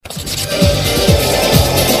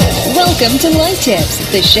Welcome to Life Tips,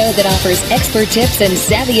 the show that offers expert tips and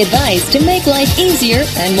savvy advice to make life easier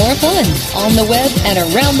and more fun on the web and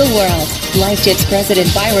around the world. Life Tips President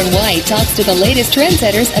Byron White talks to the latest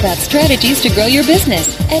trendsetters about strategies to grow your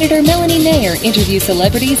business. Editor Melanie Mayer interviews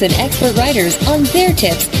celebrities and expert writers on their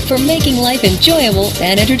tips for making life enjoyable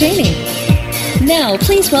and entertaining. Now,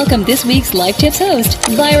 please welcome this week's Life Tips host,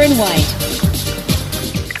 Byron White.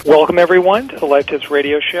 Welcome, everyone, to the Life Tips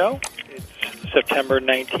radio show. It's September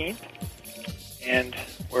 19th, and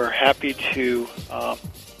we're happy to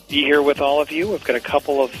be here with all of you. We've got a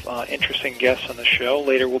couple of interesting guests on the show.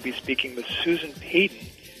 Later, we'll be speaking with Susan Payton,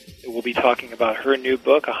 who will be talking about her new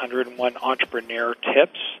book, 101 Entrepreneur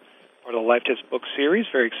Tips, for the Life Tips book series.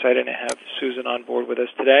 Very excited to have Susan on board with us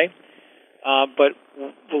today. But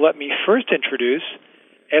let me first introduce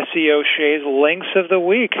S.E. O'Shea's Links of the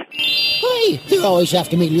Week. Hi, they're always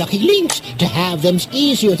after me lucky links. To have them's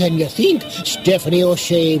easier than you think. Stephanie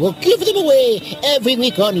O'Shea will give them away every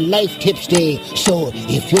week on Life Tips Day. So,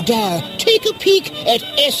 if you dare, take a peek at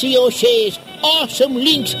S.E. O'Shea's awesome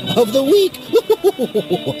links of the week.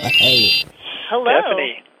 Hello.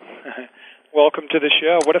 Stephanie, welcome to the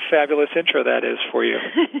show. What a fabulous intro that is for you.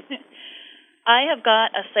 I have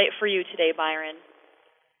got a site for you today, Byron.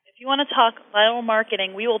 If you want to talk viral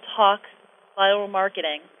marketing, we will talk viral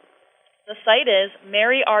marketing. The site is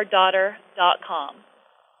marryourdaughter.com.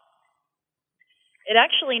 It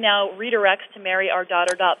actually now redirects to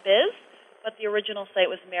marryourdaughter.biz, but the original site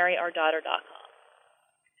was marryourdaughter.com.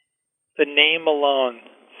 The name alone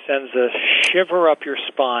sends a shiver up your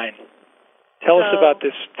spine. Tell us about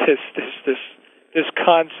this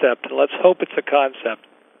concept, and let's hope it's a concept.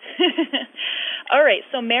 All right,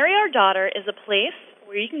 so Marry Our Daughter is a place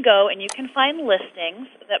where you can go and you can find listings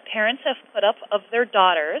that parents have put up of their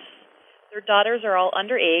daughters. Their daughters are all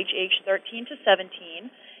underage, age 13 to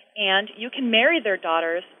 17, and you can marry their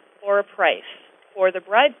daughters for a price, for the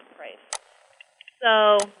bride price.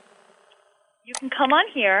 So you can come on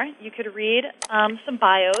here, you could read some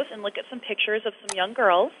bios and look at some pictures of some young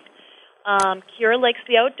girls. Kira likes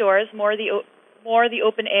the outdoors, more the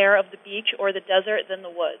open air of the beach or the desert than the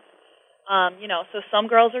woods. So some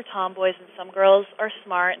girls are tomboys and some girls are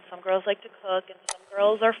smart and some girls like to cook and some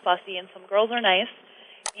girls are fussy and some girls are nice.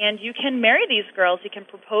 And you can marry these girls. You can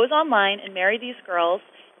propose online and marry these girls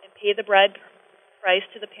and pay the bride price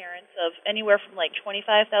to the parents of anywhere from like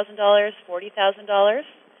 $25,000, $40,000.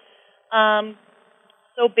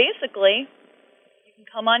 So basically, you can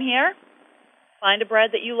come on here, find a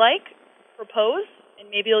bride that you like, propose, and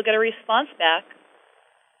maybe you'll get a response back.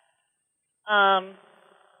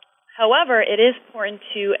 However, it is important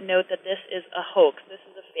to note that this is a hoax. This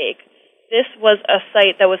is a fake. This was a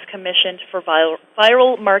site that was commissioned for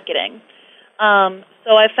viral marketing.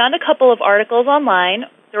 So I found a couple of articles online.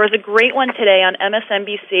 There was a great one today on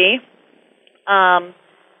MSNBC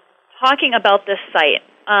talking about this site.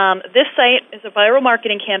 This site is a viral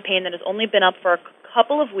marketing campaign that has only been up for a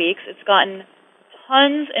couple of weeks. It's gotten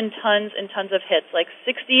tons and tons and tons of hits, like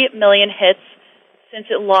 60 million hits since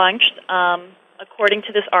it launched, according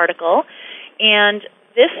to this article. And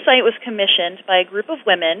this site was commissioned by a group of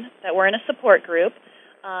women that were in a support group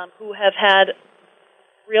who have had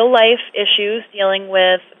real-life issues dealing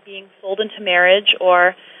with being sold into marriage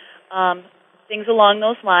or things along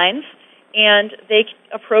those lines. And they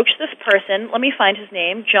approached this person, let me find his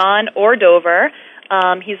name, John Ordover.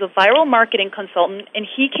 He's a viral marketing consultant, and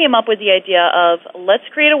he came up with the idea of let's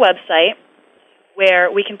create a website where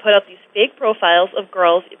we can put up these fake profiles of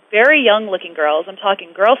girls, very young-looking girls. I'm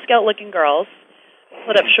talking Girl Scout-looking girls.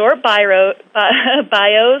 Put up short bios,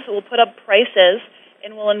 we'll put up prices,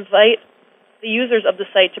 and we'll invite the users of the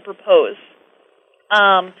site to propose.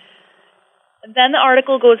 And then the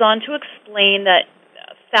article goes on to explain that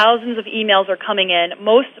thousands of emails are coming in,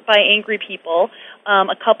 most by angry people,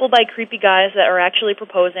 a couple by creepy guys that are actually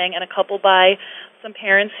proposing, and a couple by some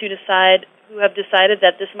parents who have decided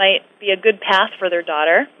that this might be a good path for their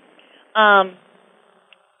daughter.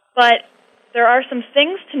 But there are some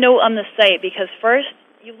things to note on the site, because first,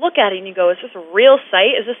 you look at it and you go, is this a real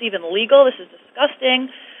site? Is this even legal? This is disgusting.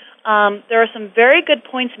 There are some very good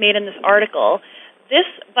points made in this article. This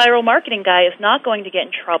viral marketing guy is not going to get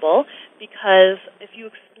in trouble, because if you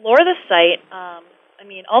explore the site,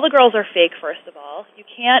 all the girls are fake, first of all. You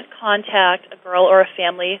can't contact a girl or a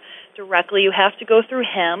family directly. You have to go through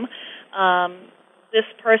him. This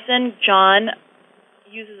person, John,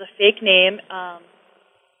 uses a fake name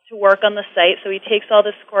to work on the site, so he takes all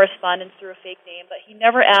this correspondence through a fake name, but he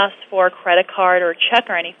never asks for a credit card or a check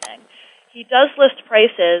or anything. He does list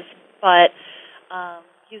prices, but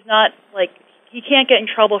he's not, he can't get in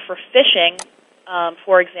trouble for phishing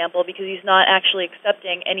for example, because he's not actually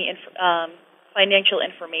accepting any financial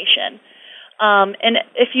information. And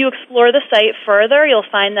if you explore the site further, you'll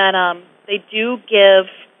find that they do give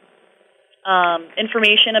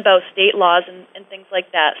information about state laws and things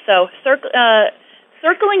like that. So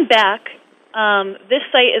circling back, this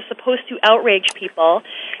site is supposed to outrage people,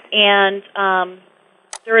 and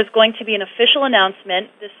there is going to be an official announcement.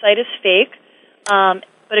 This site is fake,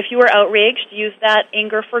 but if you are outraged, use that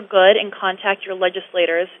anger for good and contact your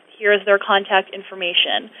legislators. Here is their contact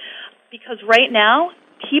information. Because right now,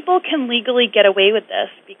 people can legally get away with this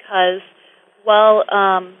because, well,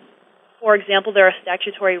 for example, there are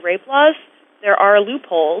statutory rape laws. There are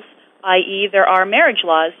loopholes, i.e. there are marriage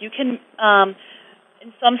laws. You can,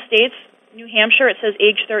 in some states, New Hampshire, it says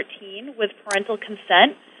age 13 with parental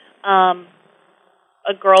consent.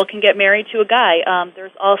 A girl can get married to a guy.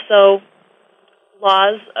 There's also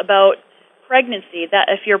laws about pregnancy, that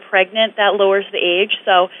if you're pregnant, that lowers the age.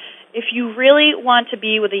 So if you really want to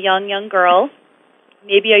be with a young girl,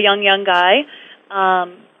 maybe a young guy,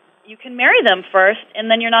 you can marry them first,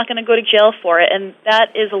 and then you're not going to go to jail for it. And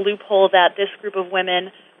that is a loophole that this group of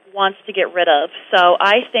women wants to get rid of. So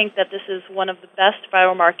I think that this is one of the best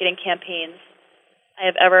viral marketing campaigns I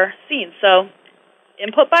have ever seen. So,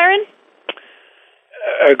 input, Byron?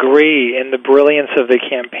 Agree. In the brilliance of the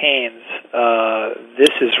campaigns,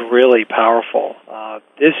 this is really powerful.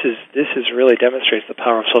 This really demonstrates the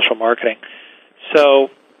power of social marketing. So,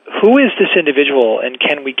 who is this individual, and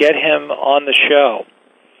can we get him on the show?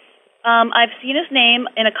 I've seen his name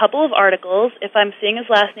in a couple of articles. If I'm seeing his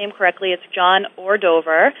last name correctly, it's John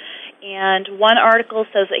Ordover. And one article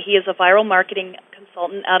says that he is a viral marketing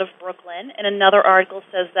consultant out of Brooklyn, and another article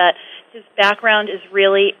says that his background is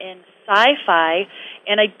really in sci-fi.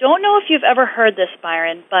 And I don't know if you've ever heard this,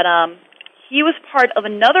 Byron, but he was part of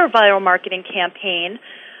another viral marketing campaign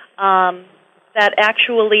that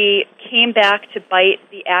actually came back to bite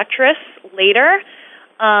the actress later.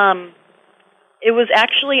 It was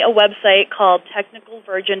actually a website called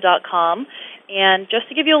technicalvirgin.com, and just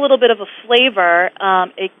to give you a little bit of a flavor,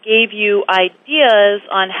 it gave you ideas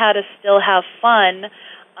on how to still have fun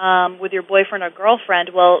with your boyfriend or girlfriend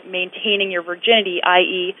while maintaining your virginity,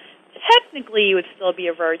 i.e., technically you would still be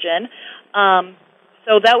a virgin.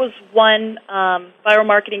 So that was one viral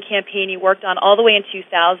marketing campaign he worked on all the way in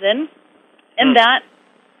 2000, and that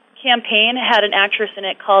campaign had an actress in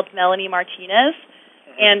it called Melanie Martinez,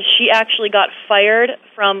 and she actually got fired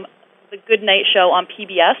from the Good Night Show on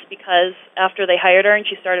PBS because after they hired her and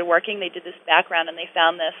she started working, they did this background and they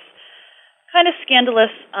found this kind of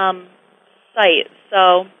scandalous site.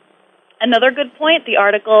 So another good point,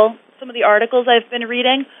 some of the articles I've been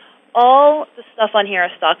reading, all the stuff on here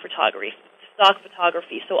is stock photography.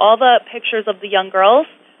 So all the pictures of the young girls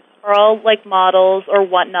are all like models or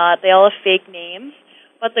whatnot. They all have fake names.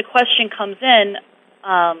 But the question comes in,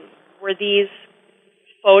 were these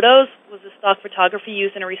photos, was the stock photography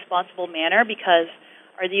used in a responsible manner? Because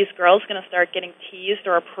are these girls going to start getting teased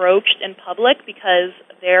or approached in public because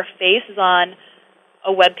their face is on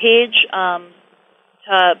a web page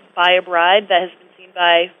to buy a bride that has been seen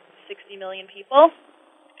by 60 million people?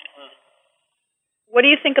 What do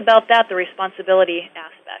you think about that, the responsibility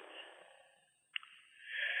aspect?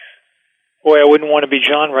 Boy, I wouldn't want to be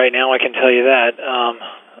John right now, I can tell you that.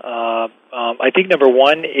 I think number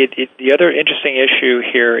one, the other interesting issue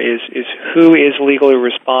here is who is legally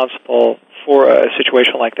responsible for a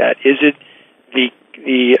situation like that. Is it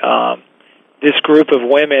this group of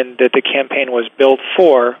women that the campaign was built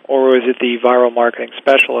for, or was it the viral marketing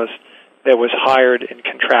specialist that was hired and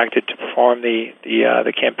contracted to perform the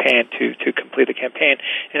campaign to complete the campaign?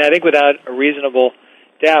 And I think without a reasonable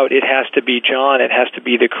doubt, it has to be John. It has to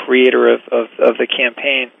be the creator of the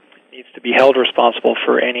campaign. Needs to be held responsible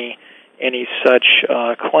for any such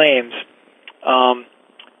claims.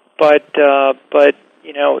 But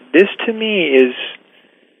you know, this to me is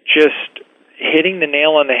just hitting the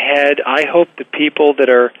nail on the head. I hope the people that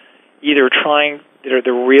are that are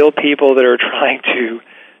the real people that are trying to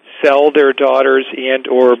sell their daughters and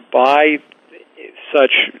or buy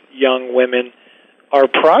such young women are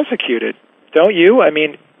prosecuted. Don't you? I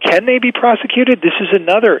mean, can they be prosecuted? This is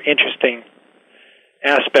another interesting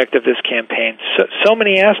aspect of this campaign. So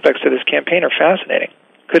many aspects of this campaign are fascinating.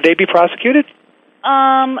 Could they be prosecuted?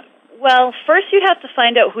 Well, first you'd have to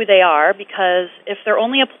find out who they are, because if they're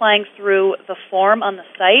only applying through the form on the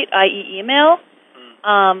site, i.e. email,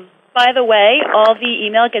 by the way, all the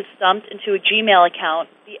email gets dumped into a Gmail account.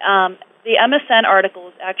 The MSN article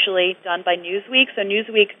was actually done by Newsweek, so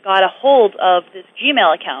Newsweek got a hold of this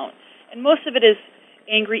Gmail account, and most of it is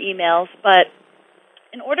angry emails, but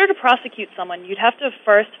in order to prosecute someone, you'd have to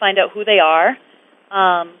first find out who they are,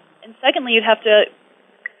 And secondly, you'd have to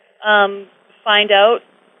find out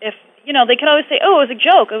if, they could always say, oh, it was a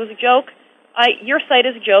joke. It was a joke. Your site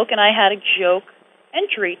is a joke, and I had a joke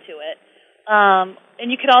entry to it.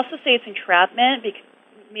 And you could also say it's entrapment,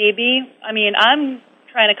 maybe. I mean, I'm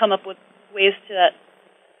trying to come up with ways to,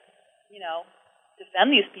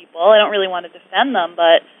 defend these people. I don't really want to defend them,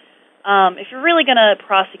 but if you're really going to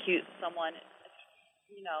prosecute someone,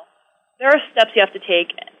 there are steps you have to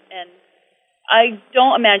take, and I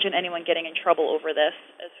don't imagine anyone getting in trouble over this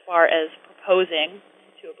as far as proposing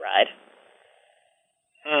to a bride.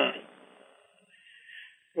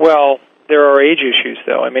 Well, there are age issues,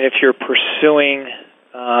 though. I mean, if you're pursuing,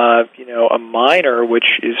 a minor,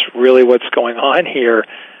 which is really what's going on here,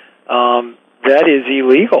 that is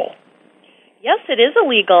illegal. Yes, it is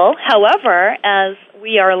illegal. However, as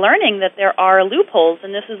we are learning that there are loopholes,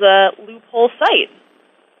 and this is a loophole site.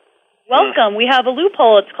 Welcome. We have a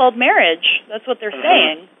loophole. It's called marriage. That's what they're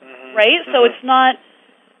saying, right? So it's not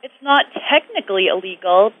technically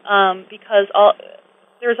illegal because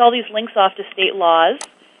there's all these links off to state laws.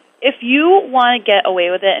 If you want to get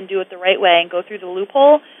away with it and do it the right way and go through the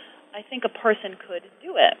loophole, I think a person could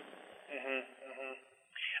do it.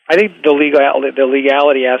 I think the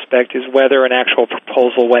legality aspect is whether an actual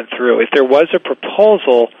proposal went through. If there was a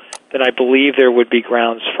proposal, then I believe there would be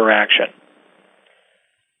grounds for action.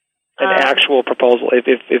 An actual proposal.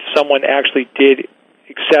 If someone actually did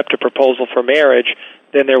accept a proposal for marriage,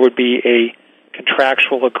 then there would be a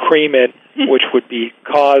contractual agreement which would be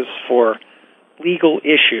cause for legal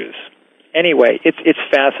issues. Anyway, it's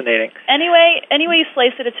fascinating. Anyway you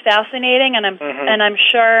slice it, it's fascinating, and I'm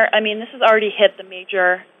sure. I mean, this has already hit the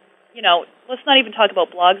major. Let's not even talk about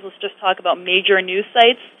blogs. Let's just talk about major news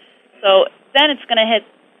sites. So then it's going to hit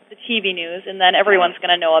the TV news, and then everyone's going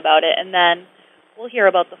to know about it, and then we'll hear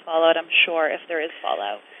about the fallout, I'm sure, if there is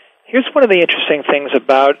fallout. Here's one of the interesting things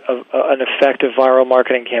about an effective viral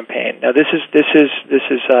marketing campaign. Now, this is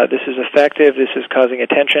effective. This is causing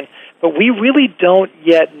attention, but we really don't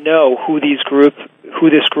yet know who this group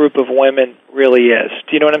of women really is.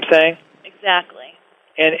 Do you know what I'm saying? Exactly.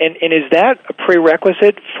 And is that a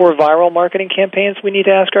prerequisite for viral marketing campaigns? We need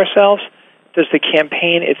to ask ourselves: does the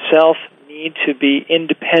campaign itself need to be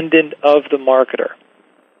independent of the marketer?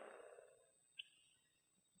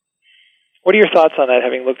 What are your thoughts on that,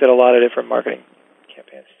 having looked at a lot of different marketing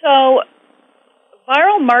campaigns? So,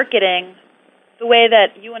 viral marketing, the way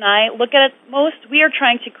that you and I look at it most, we are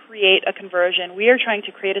trying to create a conversion. We are trying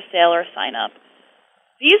to create a sale or a sign-up.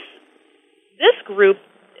 This group,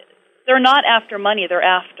 they're not after money. They're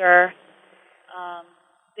after,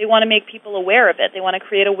 they want to make people aware of it. They want to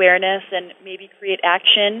create awareness and maybe create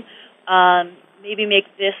action, maybe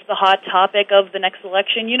make this the hot topic of the next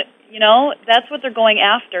election. That's what they're going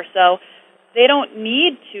after. So they don't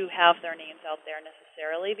need to have their names out there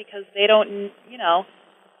necessarily because they don't,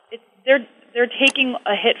 they're taking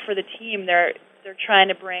a hit for the team. They're trying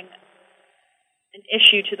to bring an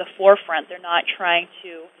issue to the forefront. They're not trying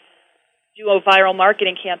to do a viral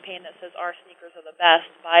marketing campaign that says our sneakers are the best,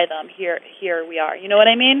 buy them, here we are. You know what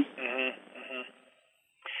I mean?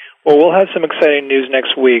 Well, we'll have some exciting news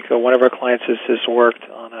next week. One of our clients has worked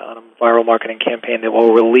on a viral marketing campaign that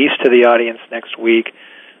we'll release to the audience next week.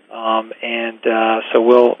 So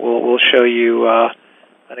we'll show you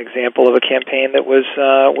an example of a campaign that was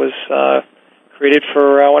created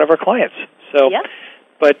for one of our clients. So, yep.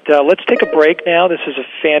 But let's take a break now. This is a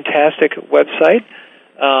fantastic website.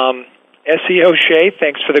 SEO Shay,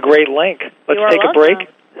 thanks for the great link. Let's take a break.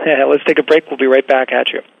 Let's take a break. We'll be right back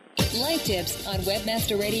at you. Life Tips on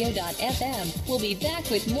webmasterradio.fm. We'll be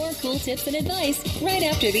back with more cool tips and advice right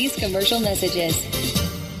after these commercial messages.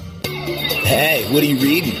 Hey, what are you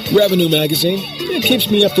reading? Revenue Magazine. It keeps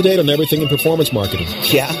me up to date on everything in performance marketing.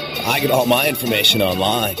 Yeah, I get all my information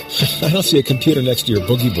online. I don't see a computer next to your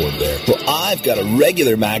boogie board there. Well, I've got a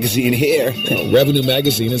regular magazine here. Revenue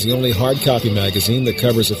Magazine is the only hard copy magazine that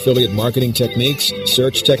covers affiliate marketing techniques,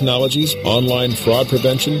 search technologies, online fraud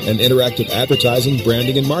prevention, and interactive advertising,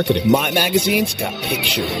 branding, and marketing. My magazine's got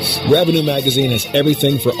pictures. Revenue Magazine has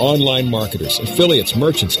everything for online marketers, affiliates,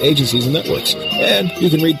 merchants, agencies, and networks. And you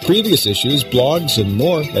can read previous issues, blogs, and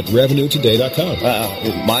more at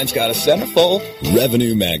RevenueToday.com. Mine's got a centerfold.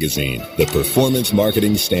 Revenue Magazine, the performance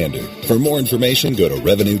marketing standard. For more information, go to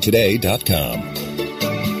RevenueToday.com.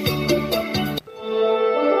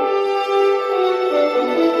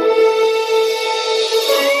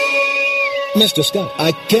 Mr. Scott,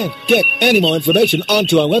 I can't get any more information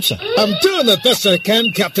onto our website. I'm doing the best I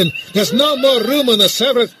can, Captain. There's no more room on the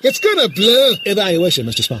server. It's gonna blow. Evaluation,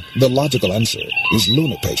 Mr. Spock. The logical answer is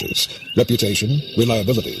Lunar Pages. Reputation,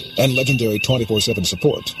 reliability, and legendary 24/7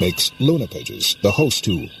 support makes Lunar Pages the host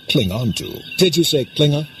to cling on to. Did you say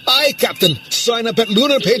Klinger? Aye, Captain. Sign up at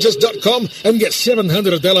lunarpages.com and get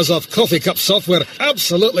 $700 off coffee cup software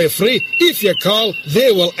absolutely free. If you call,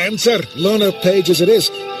 they will answer. Lunar Pages it is.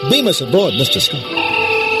 Beam us aboard, Mr. Scott.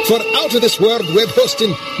 For out-of-this-world web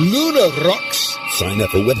hosting, Lunar rocks. Sign up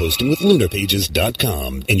for web hosting with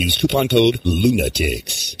lunarpages.com and use coupon code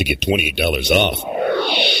LUNATICS to get $28 off.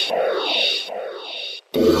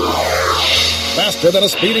 Faster than a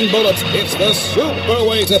speeding bullet, it's the super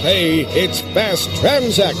way to pay. It's Fast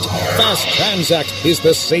Transact. Fast Transact is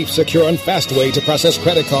the safe, secure, and fast way to process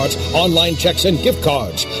credit cards, online checks, and gift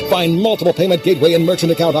cards. Find multiple payment gateway and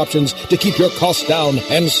merchant account options to keep your costs down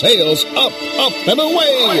and sales up, and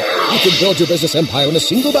away. You can build your business empire in a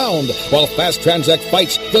single bound while Fast Transact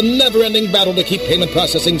fights the never-ending battle to keep payment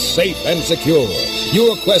processing safe and secure.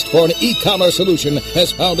 Your quest for an e-commerce solution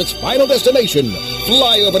has found its final destination.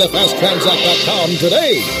 Fly over to FastTransact.com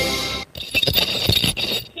today.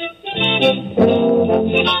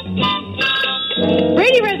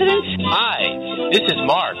 Radio residents. Hi, this is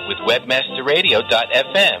Mark with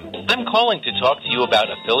WebmasterRadio.fm. I'm calling to talk to you about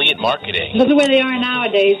affiliate marketing. Look the way they are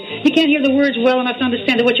nowadays. You can't hear the words well enough to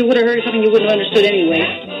understand that what you would have heard is something you wouldn't have understood anyway.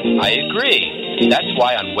 I agree. That's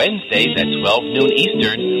why on Wednesdays at 12 noon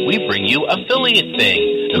Eastern, we bring you Affiliate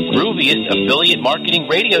Thing, the grooviest affiliate marketing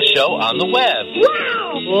radio show on the web. Wow!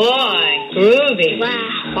 Boy, groovy.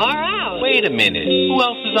 Wow. Far out. Wait a minute. Who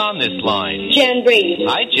else is on this line? Jan Brady.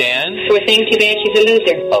 Hi, Jan. We're saying too bad she's a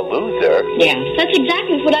loser. A loser? Yeah. That's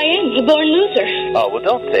exactly what I am, a born loser. Oh, well,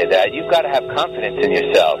 don't say that. You've got to have confidence in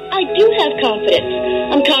yourself. I do have confidence.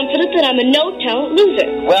 I'm confident that I'm a no-talent loser.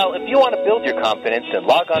 Well, if you want to build your confidence, then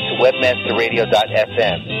log on to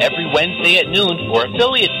WebmasterRadio.fm every Wednesday at noon for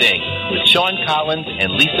Affiliate Thing with Sean Collins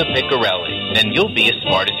and Lisa Piccarelli. Then you'll be as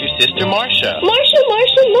smart as your sister, Marcia. Marcia!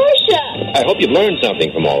 I hope you've learned something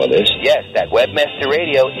from all of this. Yes, that Webmaster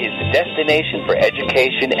Radio is the destination for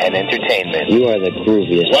education and entertainment. You are the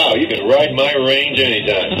grooviest. Wow, you can ride my range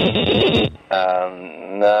anytime.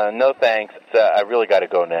 No thanks. I really got to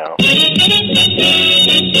go now.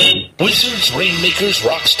 Wizards, rainmakers,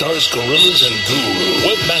 rock stars, gorillas, and gurus.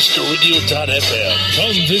 WebmasterRadio.fm.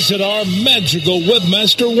 Come visit our magical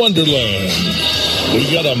Webmaster Wonderland. We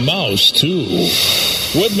got a mouse, too.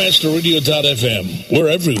 WebmasterRadio.fm. We're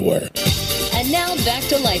everywhere. And now back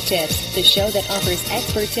to Life Tips, the show that offers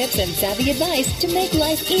expert tips and savvy advice to make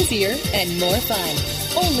life easier and more fun.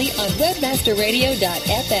 Only on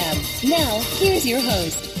WebmasterRadio.fm. Now, here's your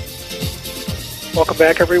host. Welcome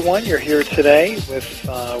back, everyone. You're here today with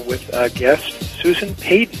guest Susan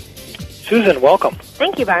Payton. Susan, welcome.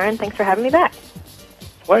 Thank you, Byron. Thanks for having me back.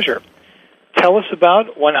 Pleasure. Tell us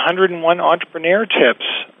about 101 Entrepreneur Tips.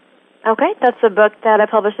 Okay, that's a book that I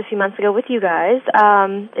published a few months ago with you guys.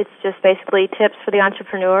 It's just basically tips for the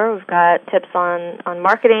entrepreneur. We've got tips on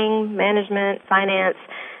marketing, management, finance,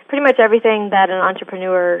 pretty much everything that an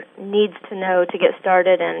entrepreneur needs to know to get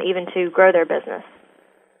started and even to grow their business.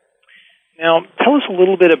 Now, tell us a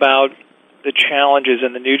little bit about the challenges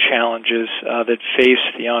and the new challenges that face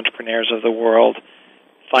the entrepreneurs of the world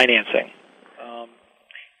financing.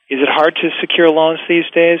 Is it hard to secure loans these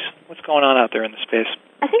days? What's going on out there in the space?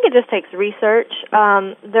 I think it just takes research.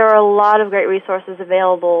 There are a lot of great resources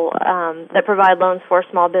available that provide loans for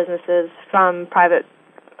small businesses from private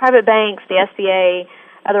banks, the SBA,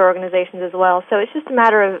 other organizations as well. So it's just a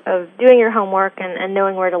matter of doing your homework and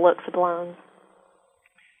knowing where to look for the loans.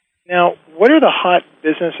 Now, what are the hot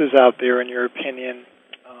businesses out there, in your opinion?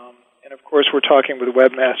 And, of course, we're talking with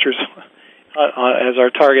webmasters as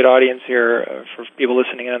our target audience here for people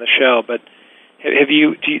listening in on the show. But do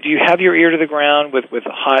you have your ear to the ground with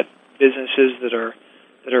hot businesses that are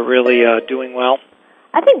really doing well?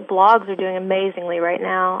 I think blogs are doing amazingly right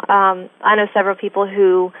now. I know several people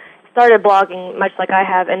who started blogging much like I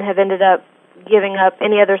have and have ended up giving up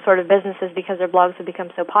any other sort of businesses because their blogs have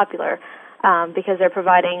become so popular. Because they're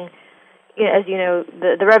providing, as you know,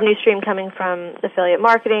 the revenue stream coming from affiliate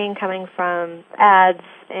marketing, coming from ads,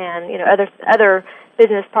 and other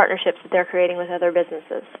business partnerships that they're creating with other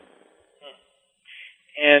businesses.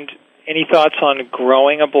 And any thoughts on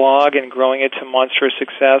growing a blog and growing it to monstrous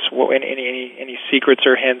success? Any secrets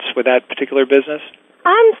or hints with that particular business?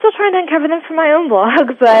 I'm still trying to uncover them for my own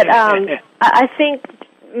blog, but I think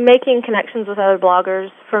making connections with other bloggers,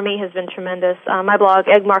 for me, has been tremendous. My blog,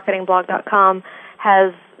 eggmarketingblog.com,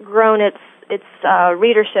 has grown its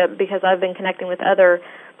readership because I've been connecting with other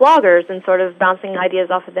bloggers and sort of bouncing ideas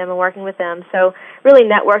off of them and working with them. So really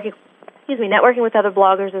networking networking with other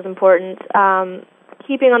bloggers is important.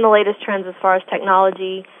 Keeping on the latest trends as far as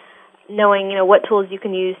technology, knowing, what tools you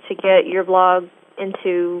can use to get your blog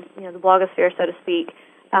into, the blogosphere, so to speak.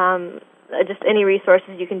 Just any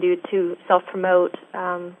resources you can do to self-promote,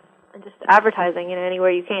 and just advertising,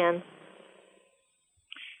 anywhere you can.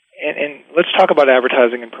 And let's talk about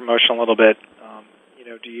advertising and promotion a little bit.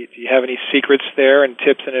 Do you have any secrets there and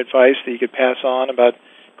tips and advice that you could pass on about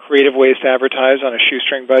creative ways to advertise on a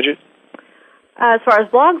shoestring budget? As far as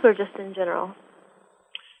blogs or just in general?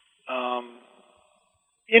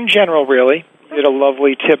 In general, really. You did a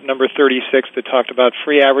lovely tip number 36 that talked about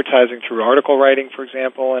free advertising through article writing, for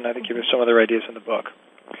example, and I think you have some other ideas in the book.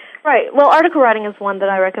 Right. Well, article writing is one that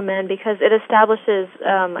I recommend because it establishes,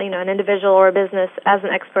 an individual or a business as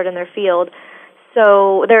an expert in their field.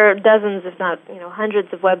 So there are dozens, if not, hundreds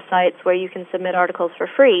of websites where you can submit articles for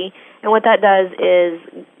free. And what that does is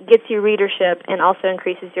gets you readership and also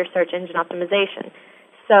increases your search engine optimization.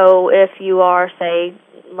 So if you are, say,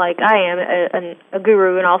 like I am, a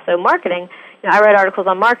guru and also marketing, I write articles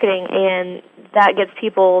on marketing, and that gets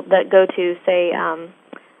people that go to, say,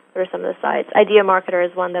 what are some of the sites? Idea Marketer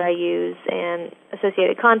is one that I use, and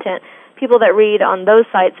Associated Content. People that read on those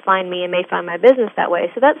sites find me and may find my business that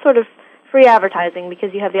way. So that's sort of free advertising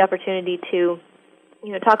because you have the opportunity to,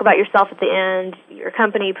 talk about yourself at the end, your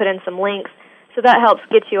company, put in some links. So that helps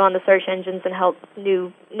get you on the search engines and help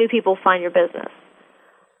new people find your business.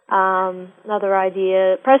 Another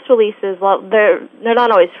idea, press releases, well, they're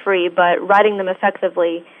not always free, but writing them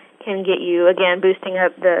effectively can get you, again, boosting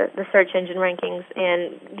up the search engine rankings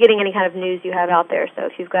and getting any kind of news you have out there. So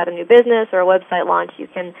if you've got a new business or a website launch, you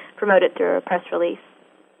can promote it through a press release.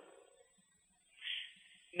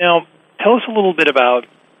 Now, tell us a little bit about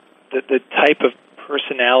the type of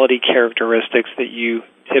personality characteristics that you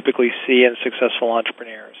typically see in successful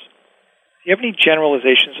entrepreneurs. Do you have any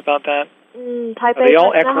generalizations about that? Type Are they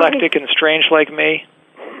all eclectic and strange like me?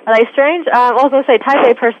 Are they strange? I was going to say type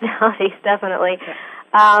A personalities, definitely.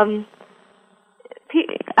 I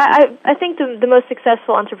think the most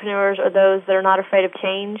successful entrepreneurs are those that are not afraid of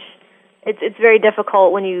change. It's very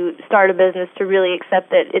difficult when you start a business to really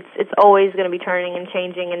accept that it's always going to be turning and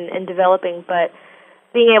changing and developing, but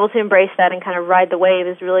being able to embrace that and kind of ride the wave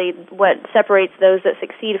is really what separates those that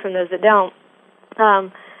succeed from those that don't.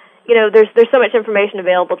 There's so much information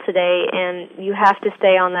available today, and you have to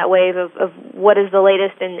stay on that wave of what is the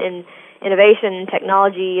latest in innovation and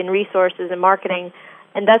technology and resources and marketing,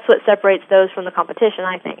 and that's what separates those from the competition,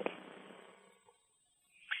 I think.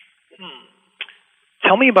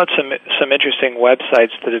 Tell me about some interesting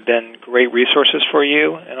websites that have been great resources for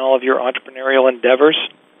you in all of your entrepreneurial endeavors.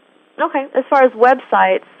 Okay. As far as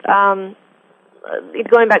websites,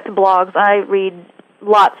 going back to blogs, I read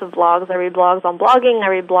lots of blogs. I read blogs on blogging. I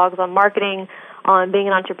read blogs on marketing, on being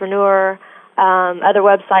an entrepreneur. Other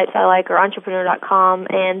websites I like are entrepreneur.com,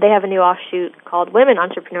 and they have a new offshoot called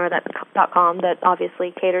womenentrepreneur.com that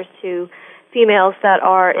obviously caters to females that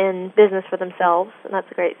are in business for themselves, and that's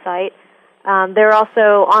a great site. There are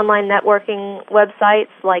also online networking websites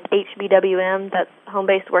like HBWM, that's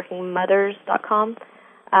homebasedworkingmothers.com.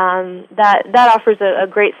 That offers a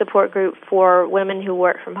great support group for women who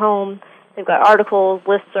work from home. They've got articles,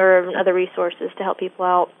 listserv, and other resources to help people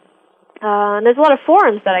out. And there's a lot of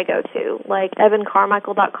forums that I go to, like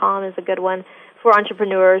evancarmichael.com is a good one for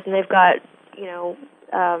entrepreneurs, and they've got,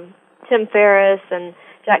 Tim Ferriss and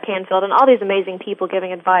Jack Canfield and all these amazing people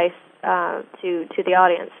giving advice to the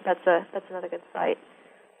audience. That's another good site.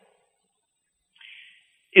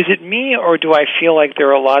 Is it me, or do I feel like there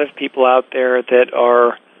are a lot of people out there that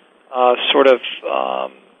are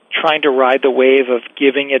trying to ride the wave of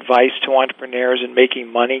giving advice to entrepreneurs and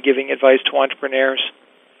making money giving advice to entrepreneurs?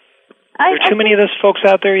 Are there too many of those folks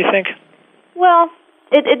out there, you think? Well,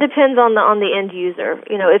 it depends on the end user.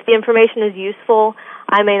 If the information is useful,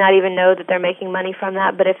 I may not even know that they're making money from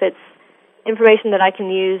that, but if it's information that I can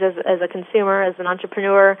use as a consumer, as an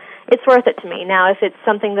entrepreneur, it's worth it to me. Now, if it's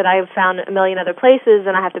something that I've found a million other places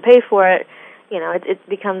and I have to pay for it, it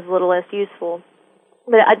becomes a little less useful.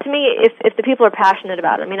 But to me, if the people are passionate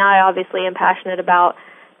about it, I obviously am passionate about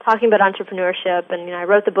talking about entrepreneurship, and I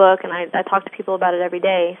wrote the book, and I talk to people about it every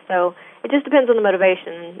day. So it just depends on the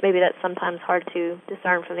motivation. Maybe that's sometimes hard to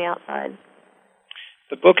discern from the outside.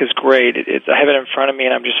 The book is great. I have it in front of me,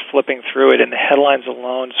 and I'm just flipping through it, and the headlines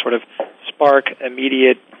alone sort of spark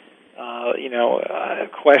immediate,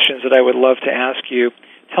 questions that I would love to ask you.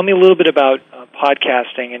 Tell me a little bit about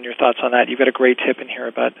podcasting and your thoughts on that. You've got a great tip in here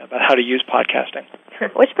about how to use podcasting.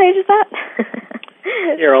 Which page is that?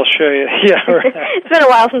 Here, I'll show you. Yeah, right. It's been a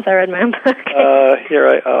while since I read my own book. I've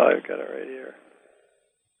got it right here.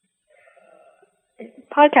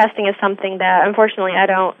 podcasting is something that, unfortunately, I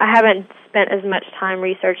haven't spent as much time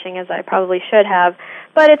researching as I probably should have,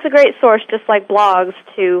 but it's a great source, just like blogs,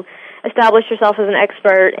 to establish yourself as an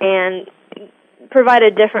expert and provide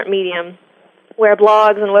a different medium. Where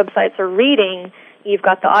blogs and websites are reading, you've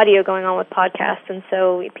got the audio going on with podcasts, and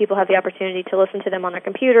so people have the opportunity to listen to them on their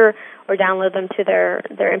computer or download them to their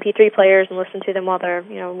MP3 players and listen to them while they're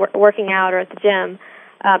working out or at the gym.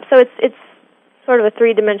 So it's sort of a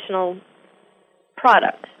three-dimensional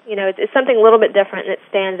product. It's something a little bit different, and it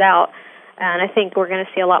stands out. And I think we're going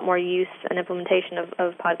to see a lot more use and implementation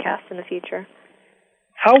of podcasts in the future.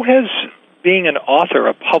 How has being an author,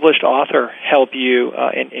 a published author, help you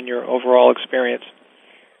in your overall experience?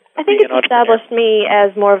 I think it's established me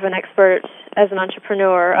as more of an expert as an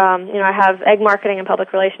entrepreneur. I have Egg Marketing and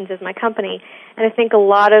Public Relations as my company, and I think a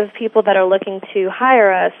lot of people that are looking to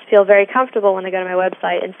hire us feel very comfortable when they go to my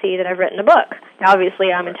website and see that I've written a book. Now,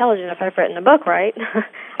 obviously, I'm intelligent if I've written a book, right?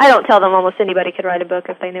 I don't tell them almost anybody could write a book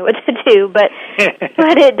if they knew what to do, but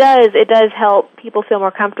it does help people feel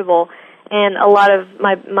more comfortable. And a lot of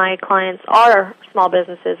my clients are small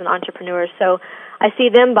businesses and entrepreneurs, so I see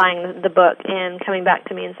them buying the book and coming back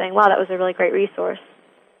to me and saying, wow, that was a really great resource.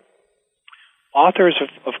 Authors,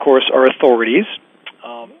 of course, are authorities,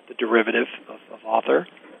 the derivative of author.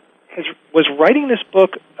 Was writing this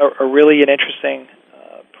book a really an interesting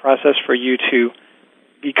process for you to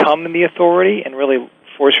become the authority and really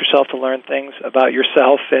force yourself to learn things about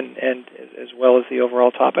yourself and as well as the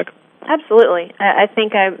overall topic? Absolutely. I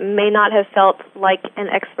think I may not have felt like an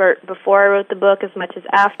expert before I wrote the book as much as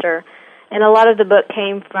after. And a lot of the book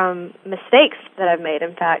came from mistakes that I've made,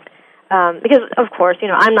 in fact. Because, of course,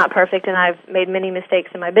 I'm not perfect and I've made many mistakes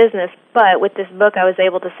in my business. But with this book, I was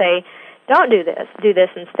able to say, don't do this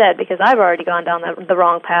instead, because I've already gone down the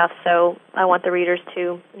wrong path. So I want the readers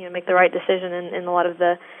to make the right decision in a lot of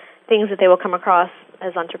the things that they will come across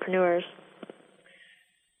as entrepreneurs.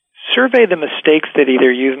 Survey the mistakes that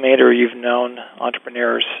either you've made or you've known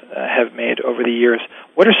entrepreneurs have made over the years.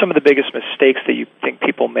 What are some of the biggest mistakes that you think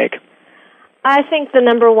people make? I think the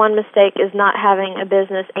number one mistake is not having a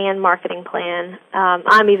business and marketing plan.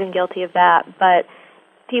 I'm even guilty of that, but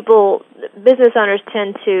business owners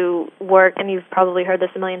tend to work, and you've probably heard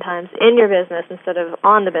this a million times, in your business instead of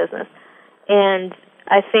on the business. And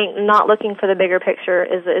I think not looking for the bigger picture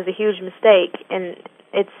is a huge mistake, and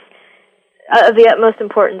it's of the utmost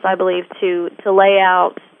importance, I believe, to lay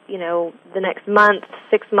out, the next month,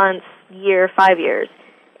 6 months, year, 5 years.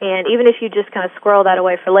 And even if you just kind of squirrel that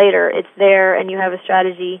away for later, it's there and you have a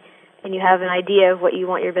strategy and you have an idea of what you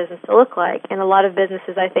want your business to look like. And a lot of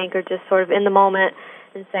businesses, I think, are just sort of in the moment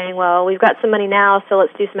and saying, well, we've got some money now, so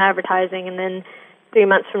let's do some advertising. And then 3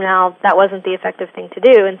 months from now, that wasn't the effective thing to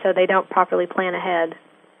do, and so they don't properly plan ahead.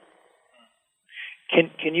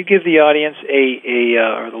 Can you give the audience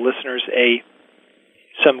or the listeners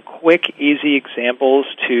some quick, easy examples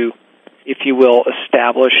to, if you will,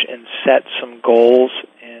 establish and set some goals,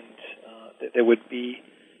 and that there would be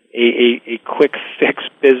a quick fix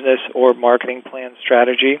business or marketing plan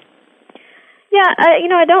strategy? Yeah,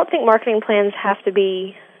 I don't think marketing plans have to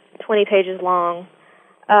be 20 pages long.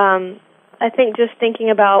 I think just thinking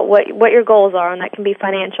about what your goals are, and that can be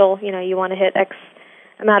financial. You want to hit X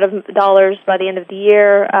amount of dollars by the end of the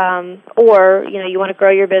year, or you want to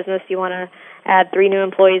grow your business, you want to add 3 new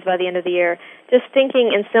employees by the end of the year. Just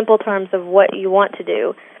thinking in simple terms of what you want to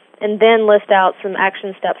do, and then list out some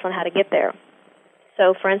action steps on how to get there.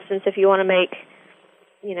 So, for instance, if you want to make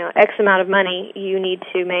X amount of money, you need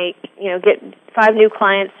to get 5 new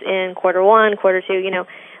clients in quarter 1, quarter 2.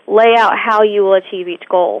 Lay out how you will achieve each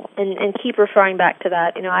goal, and keep referring back to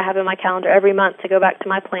that. I have in my calendar every month to go back to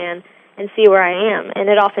my plan and see where I am, and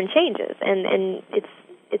it often changes. And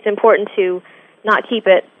it's important to not keep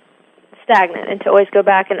it stagnant and to always go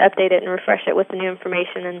back and update it and refresh it with the new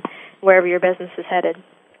information and wherever your business is headed.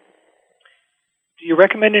 Do you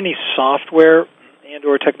recommend any software and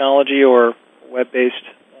or technology or web-based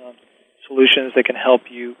solutions that can help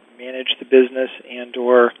you manage the business and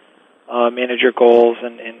or manage your goals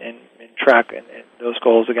and track those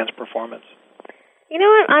goals against performance? You know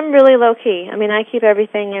what? I'm really low-key. I keep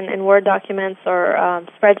everything in Word documents or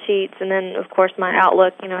spreadsheets, and then, of course, my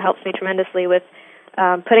Outlook, helps me tremendously with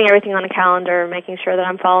putting everything on a calendar, making sure that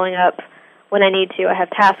I'm following up when I need to. I have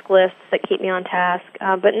task lists that keep me on task.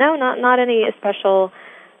 But no, not any special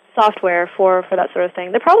software for that sort of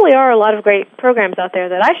thing. There probably are a lot of great programs out there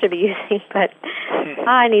that I should be using, but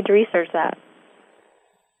I need to research that.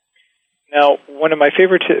 Now, one of my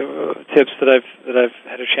favorite tips that I've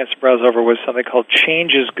had a chance to browse over was something called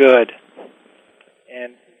Change is Good,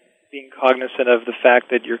 and being cognizant of the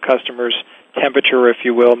fact that your customer's temperature, if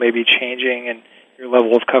you will, may be changing, and your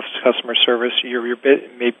level of customer service, your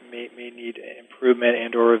bit may need improvement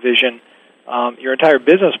and or revision. Your entire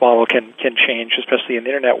business model can change, especially in the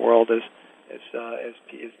internet world, as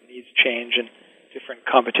needs change and different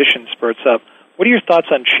competition spurts up. What are your thoughts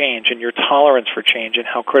on change and your tolerance for change, and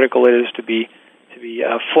how critical it is to be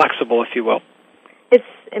flexible, if you will? It's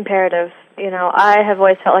imperative. I have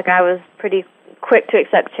always felt like I was pretty quick to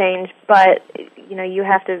accept change, but you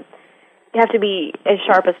have to be as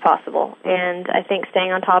sharp as possible. And I think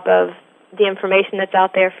staying on top of the information that's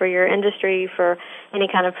out there for your industry, for any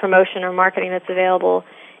kind of promotion or marketing that's available,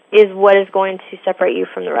 is what is going to separate you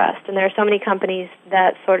from the rest. And there are so many companies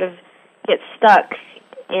that sort of get stuck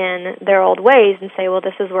in their old ways and say, well,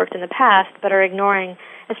 this has worked in the past, but are ignoring,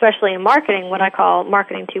 especially in marketing, what I call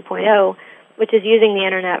marketing 2.0, which is using the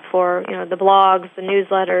internet for, the blogs, the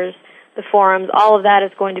newsletters, the forums. All of that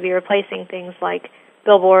is going to be replacing things like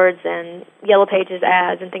billboards and Yellow Pages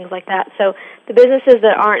ads and things like that. So the businesses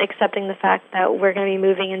that aren't accepting the fact that we're going to be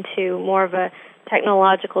moving into more of a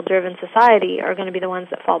technological-driven society are going to be the ones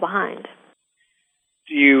that fall behind.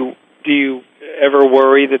 Do you ever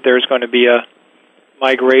worry that there's going to be a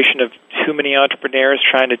migration of too many entrepreneurs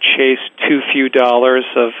trying to chase too few dollars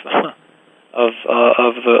of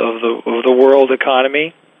the world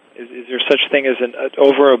economy? Is there such thing as an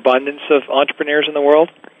overabundance of entrepreneurs in the world?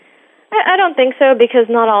 I don't think so, because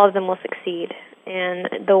not all of them will succeed. And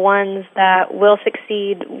the ones that will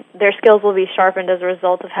succeed, their skills will be sharpened as a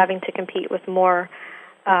result of having to compete with more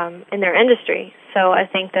in their industry. So I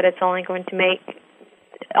think that it's only going to make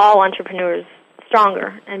all entrepreneurs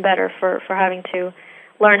stronger and better for having to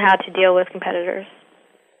learn how to deal with competitors.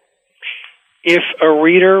 If a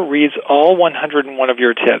reader reads all 101 of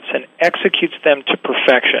your tips and executes them to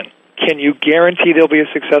perfection, can you guarantee they'll be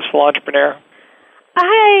a successful entrepreneur?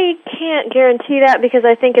 I can't guarantee that, because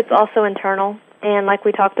I think it's also internal. And like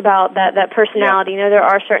we talked about, that personality, there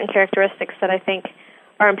are certain characteristics that I think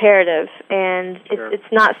are imperative. And Sure. it's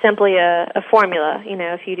not simply a formula.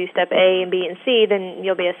 If you do step A and B and C, then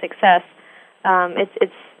you'll be a success.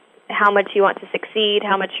 It's how much you want to succeed,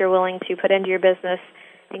 how much you're willing to put into your business,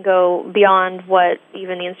 and go beyond what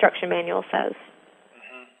even the instruction manual says.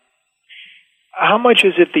 How much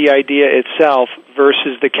is it the idea itself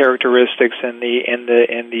versus the characteristics and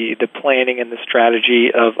the planning and the strategy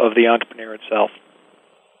of the entrepreneur itself?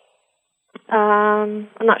 I'm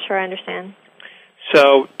not sure I understand.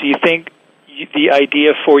 So, do you think the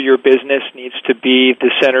idea for your business needs to be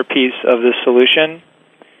the centerpiece of the solution,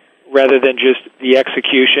 rather than just the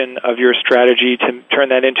execution of your strategy to turn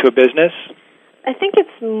that into a business? I think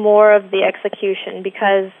it's more of the execution,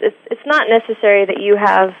 because it's not necessary that you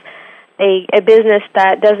have a business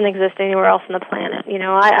that doesn't exist anywhere else on the planet.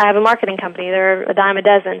 I have a marketing company. They're a dime a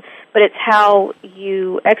dozen. But it's how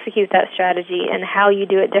you execute that strategy and how you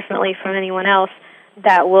do it differently from anyone else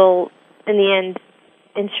that will, in the end,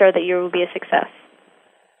 ensure that you will be a success.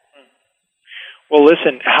 Well,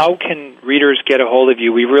 listen, how can readers get a hold of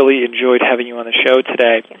you? We really enjoyed having you on the show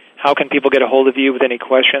today. How can people get a hold of you with any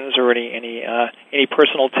questions or any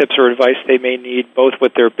personal tips or advice they may need, both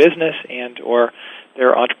with their business and or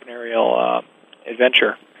their entrepreneurial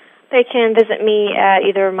adventure? They can visit me at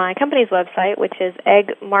either my company's website, which is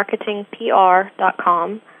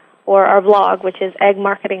eggmarketingpr.com, or our blog, which is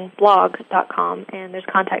eggmarketingblog.com, and there's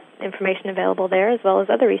contact information available there as well as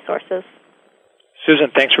other resources.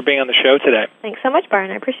 Susan, thanks for being on the show today. Thanks so much,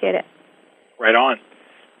 Byron. I appreciate it. Right on.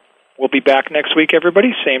 We'll be back next week,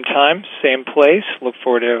 everybody. Same time, same place. Look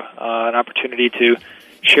forward to an opportunity to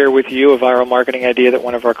share with you a viral marketing idea that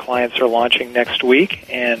one of our clients are launching next week,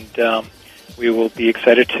 and we will be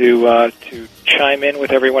excited to chime in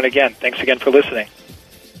with everyone again. Thanks again for listening.